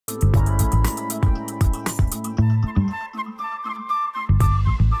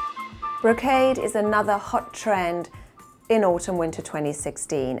Brocade is another hot trend in autumn-winter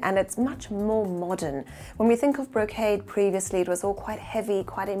 2016, and it's much more modern. When we think of brocade previously, it was all quite heavy,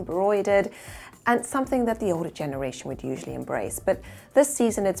 quite embroidered, and something that the older generation would usually embrace. But this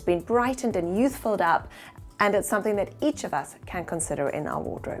season it's been brightened and youthfuled up, and it's something that each of us can consider in our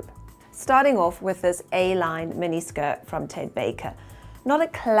wardrobe. Starting off with this A-line mini skirt from Ted Baker. Not a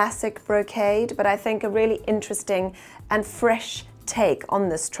classic brocade, but I think a really interesting and fresh take on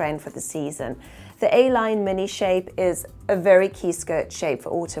this trend for the season. The A-line mini shape is a very key skirt shape for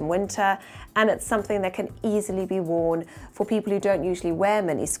autumn-winter, and it's something that can easily be worn for people who don't usually wear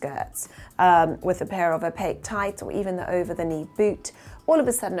mini skirts. With a pair of opaque tights or even the over-the-knee boot, all of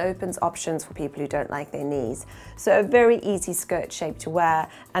a sudden opens options for people who don't like their knees. So a very easy skirt shape to wear,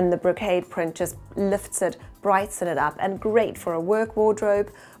 and the brocade print just lifts it, brightens it up, and great for a work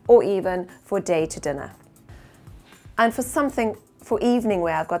wardrobe or even for day to dinner. And for evening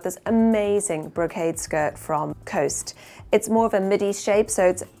wear, I've got this amazing brocade skirt from Coast. It's more of a midi shape, so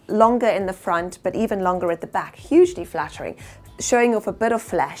it's longer in the front, but even longer at the back, hugely flattering, showing off a bit of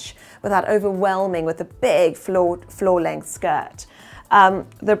flesh without overwhelming with a big floor-length skirt.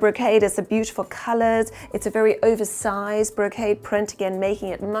 The brocade is a beautiful colours, it's a very oversized brocade print, again making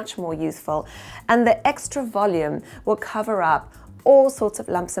it much more youthful, and the extra volume will cover up all sorts of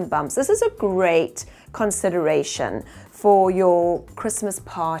lumps and bumps. This is a great consideration for your Christmas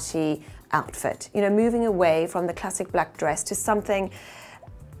party outfit. You know, moving away from the classic black dress to something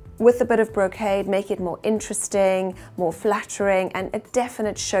with a bit of brocade, make it more interesting, more flattering, and a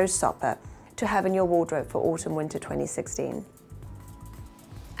definite showstopper to have in your wardrobe for autumn-winter 2016.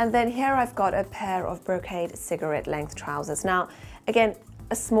 And then here I've got a pair of brocade cigarette length trousers. Now, again,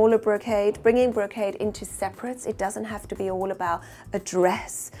 a smaller brocade, bringing brocade into separates. It doesn't have to be all about a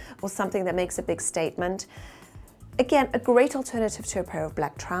dress or something that makes a big statement. Again, a great alternative to a pair of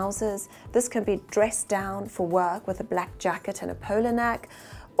black trousers. This can be dressed down for work with a black jacket and a polo neck,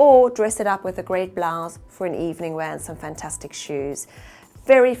 or dress it up with a great blouse for an evening wear and some fantastic shoes.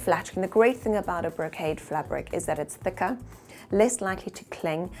 Very flattering. The great thing about a brocade fabric is that it's thicker, less likely to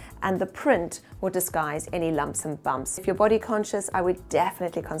cling, and the print will disguise any lumps and bumps. If you're body conscious, I would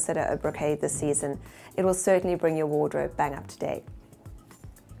definitely consider a brocade this season. It will certainly bring your wardrobe bang up to date.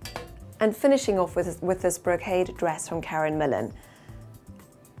 And finishing off with this brocade dress from Karen Millen.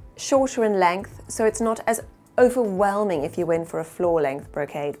 Shorter in length, so it's not as overwhelming if you went for a floor length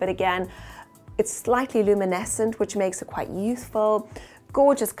brocade, but again, it's slightly luminescent, which makes it quite youthful.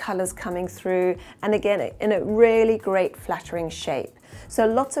 Gorgeous colors coming through, and again in a really great flattering shape. So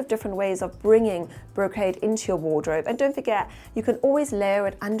lots of different ways of bringing brocade into your wardrobe, and don't forget you can always layer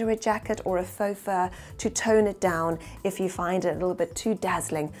it under a jacket or a faux fur to tone it down if you find it a little bit too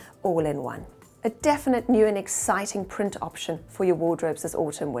dazzling all in one. A definite new and exciting print option for your wardrobes this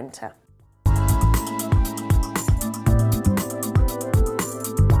autumn winter.